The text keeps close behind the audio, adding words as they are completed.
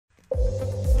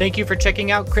Thank you for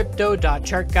checking out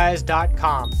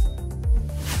crypto.chartguys.com,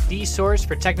 the source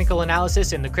for technical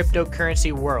analysis in the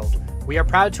cryptocurrency world. We are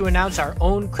proud to announce our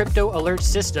own crypto alert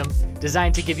system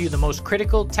designed to give you the most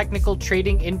critical technical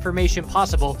trading information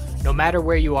possible no matter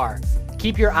where you are.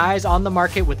 Keep your eyes on the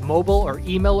market with mobile or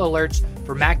email alerts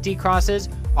for MACD crosses,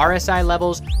 RSI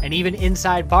levels, and even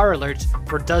inside bar alerts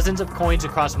for dozens of coins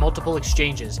across multiple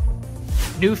exchanges.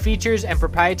 New features and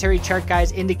proprietary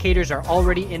ChartGuys indicators are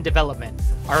already in development.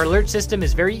 Our alert system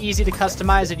is very easy to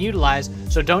customize and utilize,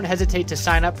 so don't hesitate to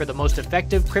sign up for the most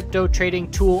effective crypto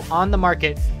trading tool on the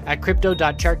market at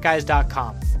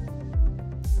crypto.chartguys.com.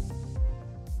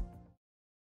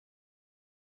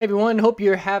 Hey everyone, hope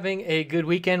you're having a good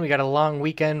weekend. We got a long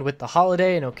weekend with the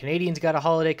holiday. I know Canadians got a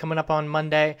holiday coming up on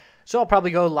Monday, so I'll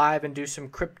probably go live and do some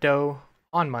crypto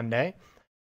on Monday.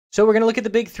 So we're going to look at the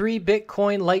big three: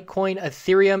 Bitcoin, Litecoin,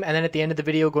 Ethereum, and then at the end of the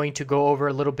video going to go over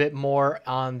a little bit more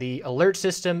on the alert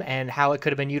system and how it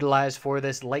could have been utilized for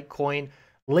this Litecoin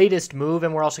latest move.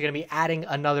 And we're also going to be adding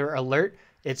another alert.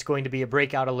 It's going to be a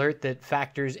breakout alert that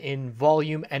factors in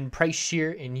volume and price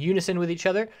shear in unison with each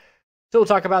other. So we'll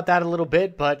talk about that a little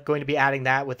bit, but going to be adding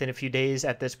that within a few days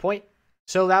at this point.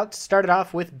 So that started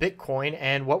off with Bitcoin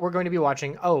and what we're going to be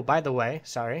watching. Oh, by the way,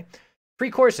 sorry,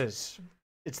 free courses.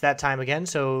 It's that time again,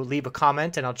 so leave a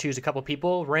comment and I'll choose a couple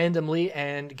people randomly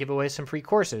and give away some free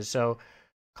courses. So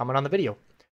comment on the video.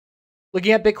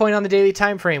 Looking at Bitcoin on the daily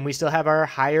time frame, we still have our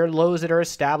higher lows that are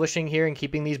establishing here and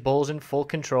keeping these bulls in full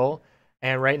control.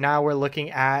 And right now we're looking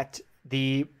at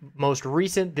the most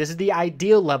recent, this is the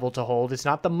ideal level to hold. It's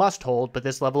not the must hold, but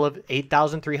this level of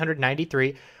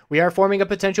 8,393. We are forming a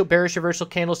potential bearish reversal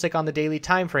candlestick on the daily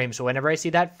time frame. So whenever I see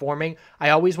that forming,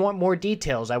 I always want more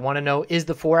details. I want to know, is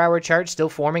the 4-hour chart still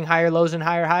forming higher lows and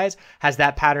higher highs? Has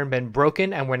that pattern been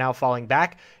broken and we're now falling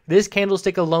back? This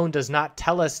candlestick alone does not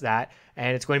tell us that,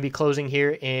 and it's going to be closing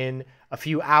here in a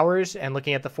few hours. And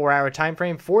looking at the 4-hour time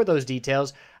frame for those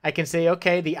details, I can say,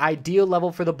 okay, the ideal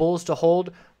level for the bulls to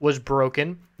hold was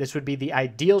broken. This would be the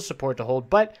ideal support to hold.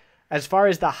 But as far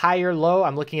as the higher low,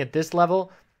 I'm looking at this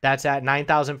level. That's at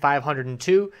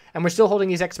 9,502, and we're still holding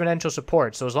these exponential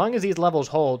supports. So as long as these levels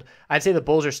hold, I'd say the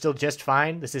bulls are still just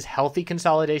fine. This is healthy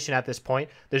consolidation at this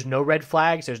point. There's no red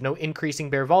flags. There's no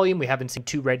increasing bear volume. We haven't seen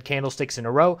 2 red candlesticks in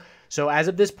a row. So as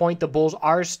of this point, the bulls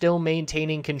are still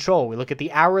maintaining control. We look at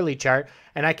the hourly chart,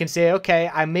 and I can say,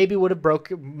 okay, I maybe would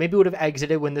have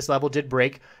exited when this level did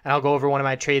break, and I'll go over one of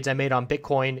my trades I made on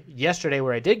Bitcoin yesterday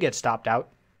where I did get stopped out.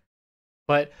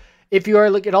 But if you are,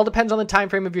 it all depends on the time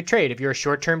frame of your trade. If you're a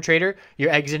short-term trader, you're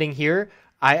exiting here.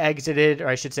 I exited, or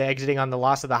I should say exiting on the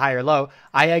loss of the higher low.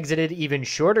 I exited even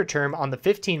shorter term on the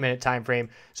 15-minute time frame.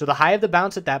 So the high of the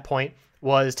bounce at that point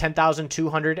was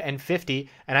 10,250,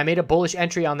 and I made a bullish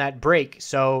entry on that break.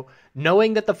 So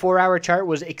knowing that the 4-hour chart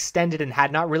was extended and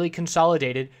had not really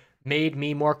consolidated made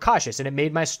me more cautious, and it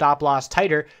made my stop loss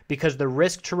tighter because the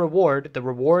risk to reward, the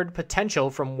reward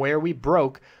potential from where we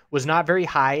broke, was not very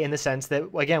high in the sense that,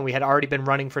 again, we had already been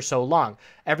running for so long.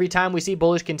 Every time we see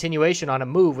bullish continuation on a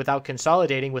move without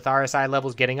consolidating with RSI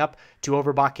levels getting up to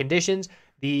overbought conditions,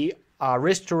 the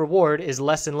risk to reward is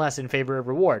less and less in favor of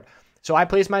reward. So I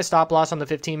placed my stop loss on the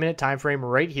 15-minute time frame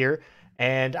right here,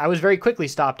 and I was very quickly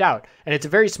stopped out. And it's a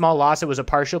very small loss. It was a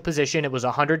partial position. It was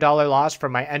a $100 loss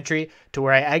from my entry to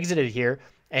where I exited here,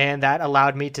 and that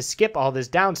allowed me to skip all this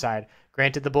downside.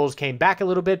 Granted, the bulls came back a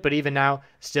little bit, but even now,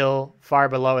 still far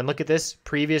below. And look at this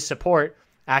previous support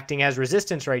acting as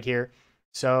resistance right here.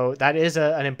 So that is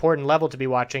an important level to be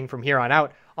watching from here on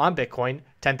out on Bitcoin,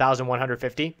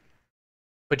 10,150.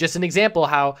 But just an example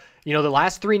how, the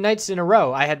last 3 nights in a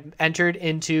row, I had entered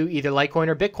into either Litecoin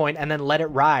or Bitcoin and then let it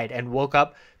ride and woke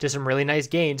up to some really nice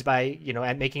gains by,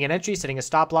 making an entry, setting a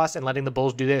stop loss, and letting the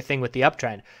bulls do their thing with the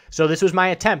uptrend. So this was my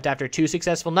attempt after 2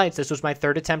 successful nights. This was my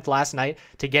 3rd attempt last night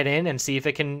to get in and see if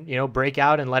it can, break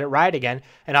out and let it ride again.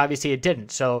 And obviously it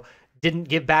didn't. So didn't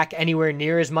give back anywhere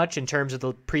near as much in terms of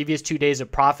the previous 2 days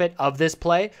of profit of this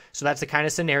play. So that's the kind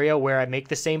of scenario where I make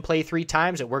the same play 3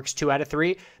 times. It works 2 out of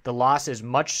 3. The loss is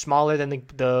much smaller than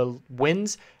the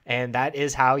wins. And that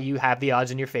is how you have the odds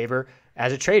in your favor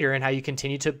as a trader and how you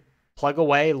continue to plug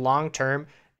away long-term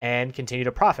and continue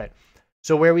to profit.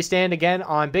 So where we stand again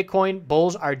on Bitcoin,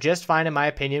 bulls are just fine in my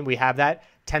opinion. We have that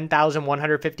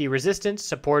 10,150 resistance.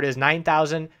 Support is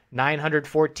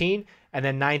 9,914. And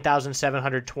then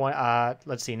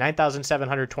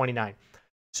 9,729.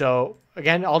 So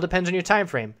again, all depends on your time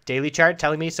frame. Daily chart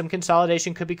telling me some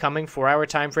consolidation could be coming. 4-hour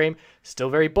time frame, still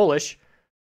very bullish.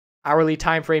 Hourly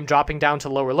time frame dropping down to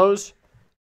lower lows.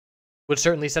 would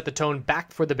certainly set the tone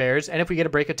back for the bears. And if we get a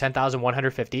break of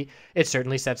 10,150, it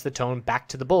certainly sets the tone back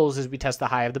to the bulls as we test the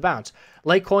high of the bounce.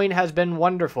 Litecoin has been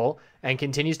wonderful and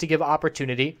continues to give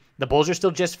opportunity. The bulls are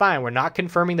still just fine. We're not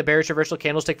confirming the bearish reversal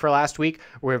candlestick for last week.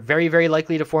 We're very, very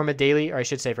likely to form a daily, or I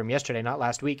should say from yesterday, not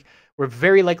last week. We're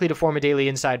very likely to form a daily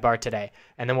inside bar today.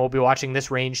 And then we'll be watching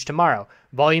this range tomorrow.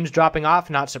 Volume's dropping off,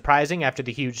 not surprising after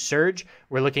the huge surge.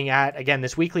 We're looking at, again,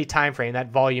 this weekly time frame.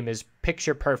 That volume is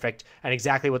picture perfect and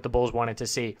exactly what the bulls wanted to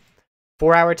see.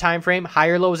 4-hour time frame,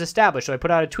 higher lows established. So I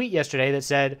put out a tweet yesterday that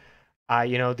said,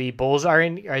 the bulls are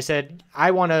in. I said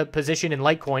I want a position in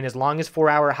Litecoin as long as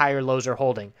 4-hour higher lows are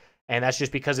holding, and that's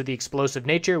just because of the explosive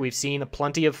nature. We've seen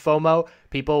plenty of FOMO,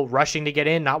 people rushing to get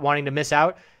in, not wanting to miss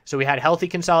out. So we had healthy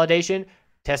consolidation,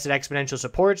 tested exponential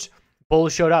supports.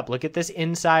 Bulls showed up. Look at this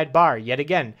inside bar yet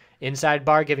again. Inside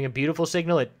bar giving a beautiful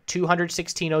signal at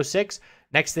 216.06.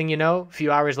 Next thing you know, a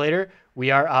few hours later,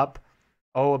 we are up,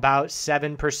 about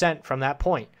 7% from that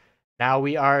point. Now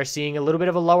we are seeing a little bit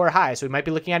of a lower high. So we might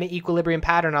be looking at an equilibrium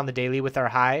pattern on the daily with our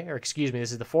high, or excuse me,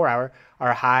 this is the 4-hour,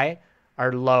 our high,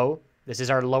 our low. This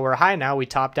is our lower high now. We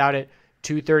topped out at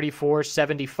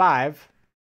 234.75.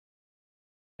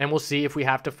 And we'll see if we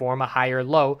have to form a higher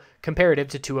low comparative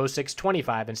to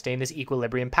 206.25 and stay in this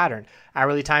equilibrium pattern.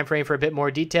 Hourly time frame for a bit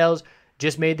more details.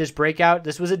 Just made this breakout.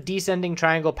 This was a descending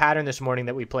triangle pattern this morning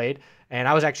that we played, and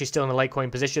I was actually still in the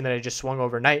Litecoin position that I just swung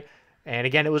overnight. And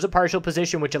again, it was a partial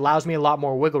position, which allows me a lot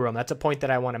more wiggle room. That's a point that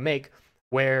I want to make,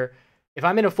 where if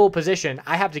I'm in a full position,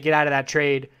 I have to get out of that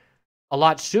trade a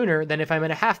lot sooner than if I'm in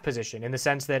a half position, in the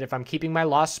sense that if I'm keeping my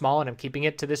loss small and I'm keeping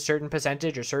it to this certain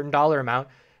percentage or certain dollar amount,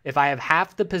 if I have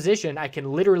half the position, I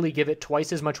can literally give it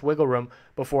twice as much wiggle room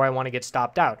before I want to get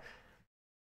stopped out.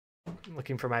 I'm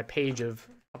looking for my page of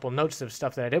a couple notes of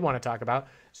stuff that I did want to talk about.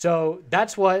 So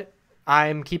that's what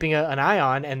I'm keeping an eye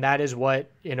on, and that is what,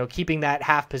 keeping that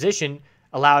half position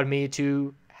allowed me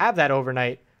to have that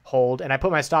overnight hold, and I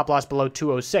put my stop loss below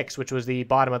 206, which was the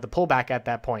bottom of the pullback at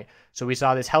that point. So we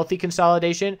saw this healthy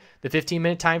consolidation. The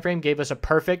 15-minute time frame gave us a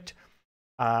perfect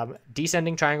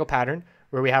descending triangle pattern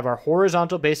where we have our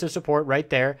horizontal base of support right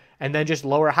there, and then just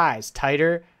lower highs,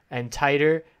 tighter and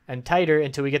tighter and tighter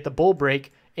until we get the bull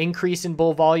break, increase in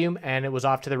bull volume, and it was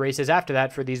off to the races after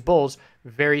that for these bulls.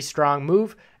 Very strong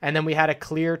move. And then we had a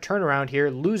clear turnaround here,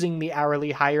 losing the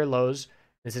hourly higher lows.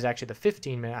 This is actually the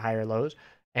 15-minute higher lows.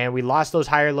 And we lost those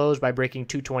higher lows by breaking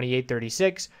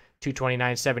 228.36,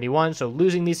 229.71. So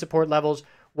losing these support levels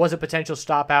was a potential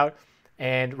stop out.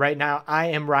 And right now I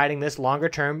am riding this longer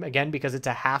term, again, because it's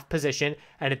a half position.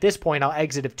 And at this point, I'll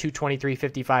exit if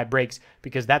 223.55 breaks,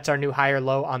 because that's our new higher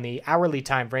low on the hourly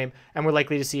time frame. And we're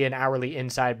likely to see an hourly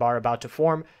inside bar about to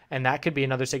form. And that could be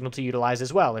another signal to utilize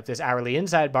as well. If this hourly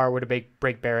inside bar were to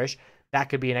break bearish, that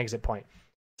could be an exit point.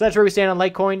 So that's where we stand on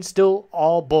Litecoin. Still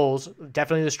all bulls,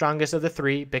 definitely the strongest of the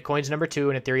three. Bitcoin's number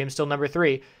 2 and Ethereum's still number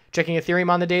 3. Checking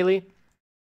Ethereum on the daily.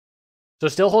 So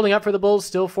still holding up for the bulls,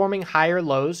 still forming higher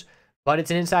lows, but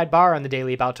it's an inside bar on the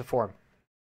daily about to form.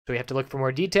 So we have to look for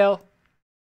more detail.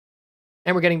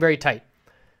 And we're getting very tight.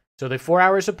 So the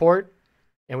 4-hour support,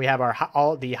 and we have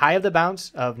the high of the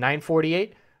bounce of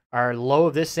 948. Our low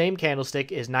of this same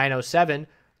candlestick is 907.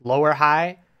 Lower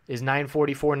high is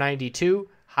 944.92.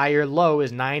 Higher low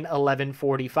is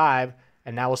 911.45.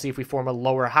 And now we'll see if we form a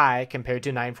lower high compared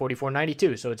to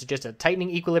 944.92. So it's just a tightening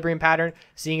equilibrium pattern,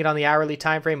 seeing it on the hourly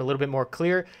time frame a little bit more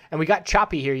clear. And we got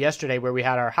choppy here yesterday where we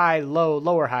had our high, low,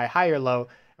 lower high, higher low.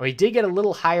 And we did get a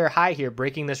little higher high here,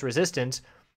 breaking this resistance.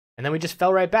 And then we just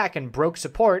fell right back and broke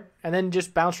support and then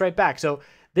just bounced right back. So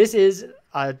this is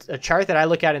a chart that I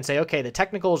look at and say, okay, the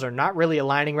technicals are not really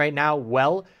aligning right now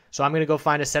well. So I'm going to go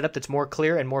find a setup that's more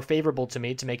clear and more favorable to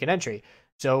me to make an entry.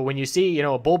 So when you see,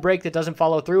 a bull break that doesn't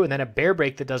follow through and then a bear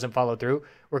break that doesn't follow through,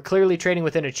 we're clearly trading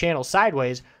within a channel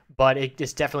sideways, but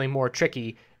it's definitely more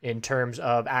tricky in terms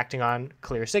of acting on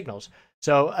clear signals.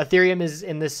 So Ethereum is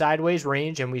in this sideways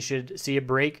range, and we should see a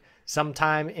break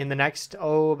sometime in the next,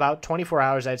 about 24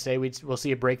 hours, I'd say. We'll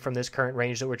see a break from this current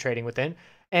range that we're trading within.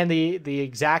 And the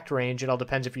exact range, it all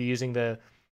depends if you're using the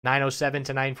 907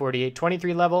 to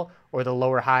 948.23 level or the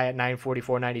lower high at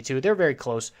 944.92. They're very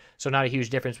close, so not a huge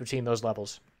difference between those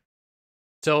levels.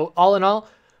 So all in all,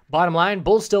 bottom line,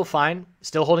 bulls still fine,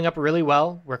 still holding up really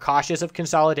well. We're cautious of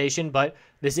consolidation, but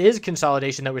this is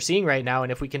consolidation that we're seeing right now,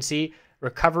 and if we can see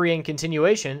recovery and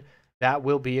continuation, that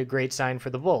will be a great sign for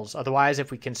the bulls. Otherwise,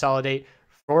 if we consolidate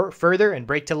further and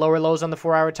break to lower lows on the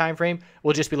 4-hour time frame,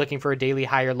 we'll just be looking for a daily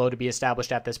higher low to be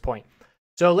established at this point.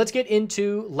 So let's get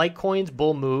into Litecoin's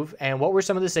bull move and what were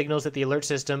some of the signals that the alert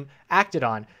system acted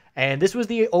on. And this was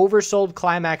the oversold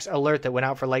climax alert that went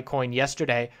out for Litecoin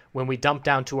yesterday when we dumped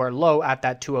down to our low at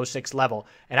that 206 level.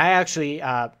 And I actually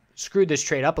screwed this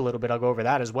trade up a little bit. I'll go over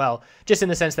that as well, just in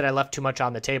the sense that I left too much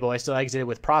on the table. I still exited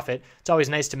with profit. It's always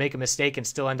nice to make a mistake and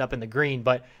still end up in the green,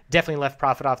 but definitely left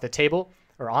profit off the table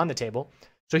or on the table.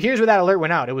 So here's where that alert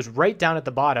went out. It was right down at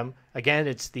the bottom. Again,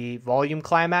 it's the volume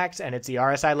climax and it's the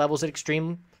RSI levels at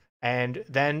extreme. And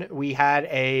then we had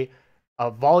an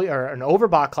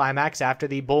overbought climax after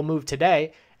the bull move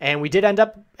today. And we did end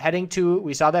up heading to,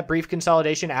 we saw that brief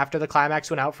consolidation after the climax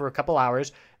went out for a couple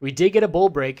hours. We did get a bull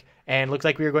break and looked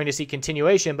like we were going to see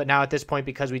continuation. But now at this point,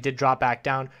 because we did drop back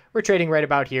down, we're trading right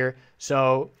about here.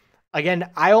 So again,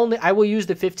 I will use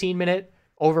the 15-minute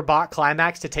overbought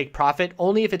climax to take profit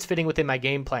only if it's fitting within my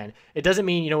game plan. It doesn't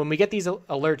mean, when we get these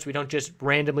alerts, we don't just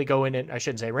randomly go in and, I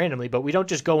shouldn't say randomly, but we don't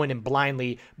just go in and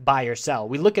blindly buy or sell.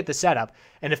 We look at the setup.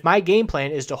 And if my game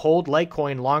plan is to hold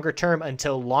Litecoin longer term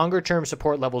until longer term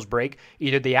support levels break,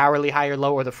 either the hourly high or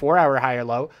low or the 4-hour high or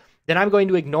low, then I'm going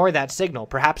to ignore that signal.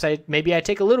 Perhaps maybe I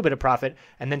take a little bit of profit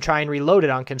and then try and reload it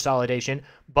on consolidation.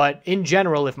 But in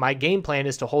general, if my game plan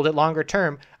is to hold it longer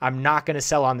term, I'm not going to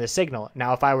sell on this signal.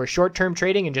 Now, if I were short-term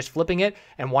trading and just flipping it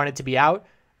and wanted to be out,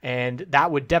 and that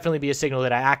would definitely be a signal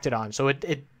that I acted on. So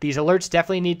these alerts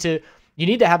definitely you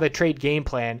need to have a trade game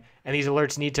plan, and these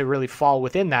alerts need to really fall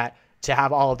within that to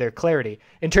have all of their clarity.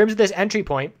 In terms of this entry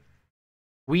point,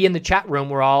 we in the chat room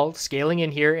were all scaling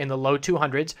in here in the low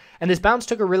 200s, and this bounce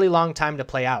took a really long time to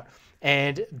play out.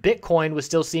 And Bitcoin was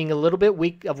still seeing a little bit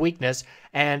of weakness,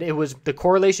 and it was the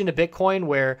correlation to Bitcoin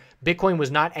where Bitcoin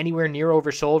was not anywhere near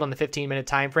oversold on the 15-minute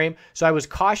time frame. So I was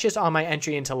cautious on my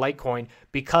entry into Litecoin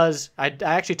because I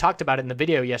actually talked about it in the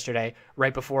video yesterday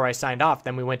right before I signed off.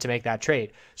 Then we went to make that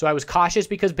trade. So I was cautious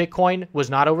because Bitcoin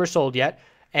was not oversold yet,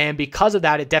 and because of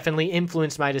that, it definitely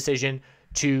influenced my decision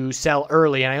to sell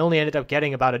early, and I only ended up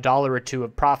getting about $1 or $2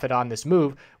 of profit on this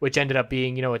move, which ended up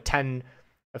being, a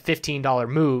 $15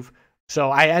 move.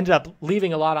 So I ended up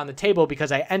leaving a lot on the table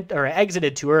because I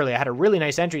exited too early. I had a really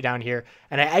nice entry down here,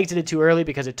 and I exited too early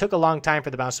because it took a long time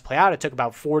for the bounce to play out. It took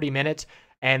about 40 minutes,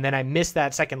 and then I missed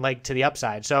that second leg to the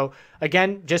upside. So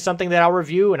again, just something that I'll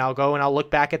review, and I'll go and I'll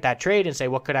look back at that trade and say,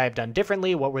 what could I have done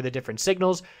differently? What were the different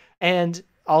signals? And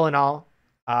all in all,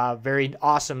 very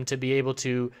awesome to be able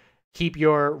to keep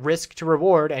your risk to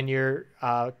reward and your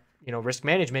risk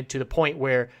management to the point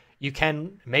where you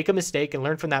can make a mistake and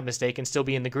learn from that mistake and still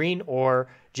be in the green or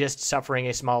just suffering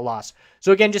a small loss.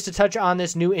 So again, just to touch on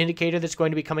this new indicator that's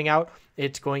going to be coming out,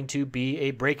 it's going to be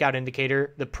a breakout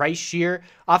indicator. The price shear,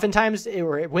 oftentimes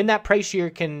when that price shear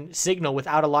can signal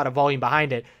without a lot of volume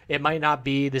behind it, it might not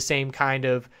be the same kind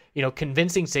of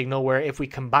convincing signal where if we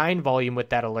combine volume with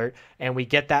that alert and we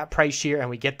get that price shear and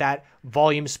we get that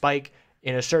volume spike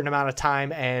in a certain amount of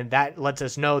time, and that lets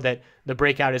us know that the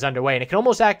breakout is underway. And it can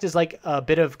almost act as like a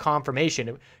bit of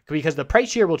confirmation because the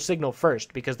price shear will signal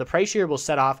first, because the price shear will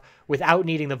set off without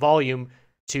needing the volume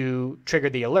to trigger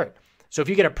the alert. So if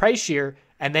you get a price shear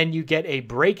and then you get a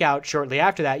breakout shortly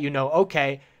after that,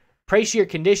 okay, price shear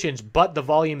conditions, but the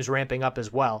volume's ramping up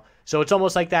as well. So it's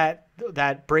almost like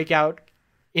that breakout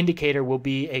indicator will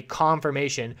be a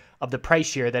confirmation of the price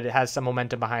shear that it has some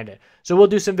momentum behind it. So we'll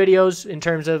do some videos in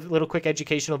terms of little quick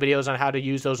educational videos on how to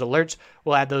use those alerts.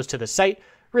 We'll add those to the site.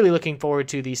 Really looking forward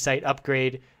to the site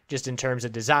upgrade just in terms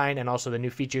of design and also the new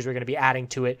features we're going to be adding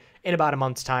to it in about a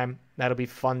month's time. That'll be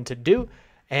fun to do.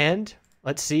 And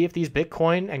let's see if these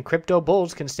Bitcoin and crypto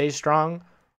bulls can stay strong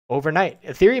overnight.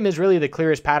 Ethereum is really the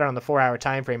clearest pattern on the 4-hour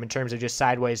time frame in terms of just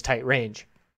sideways tight range.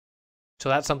 So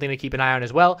that's something to keep an eye on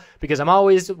as well, because I'm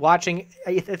always watching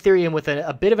Ethereum with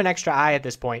a bit of an extra eye at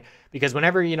this point, because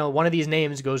whenever, one of these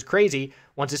names goes crazy,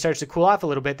 once it starts to cool off a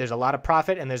little bit, there's a lot of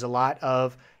profit and there's a lot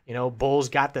of, bulls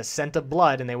got the scent of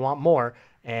blood and they want more,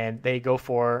 and they go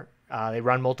for, they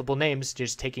run multiple names,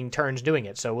 just taking turns doing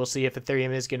it. So we'll see if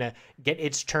Ethereum is going to get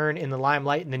its turn in the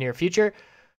limelight in the near future.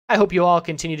 I hope you all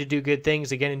continue to do good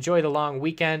things. Again, enjoy the long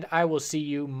weekend. I will see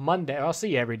you Monday. I'll see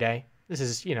you every day. This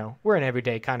is, we're an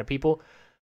everyday kind of people.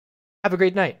 Have a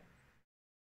great night.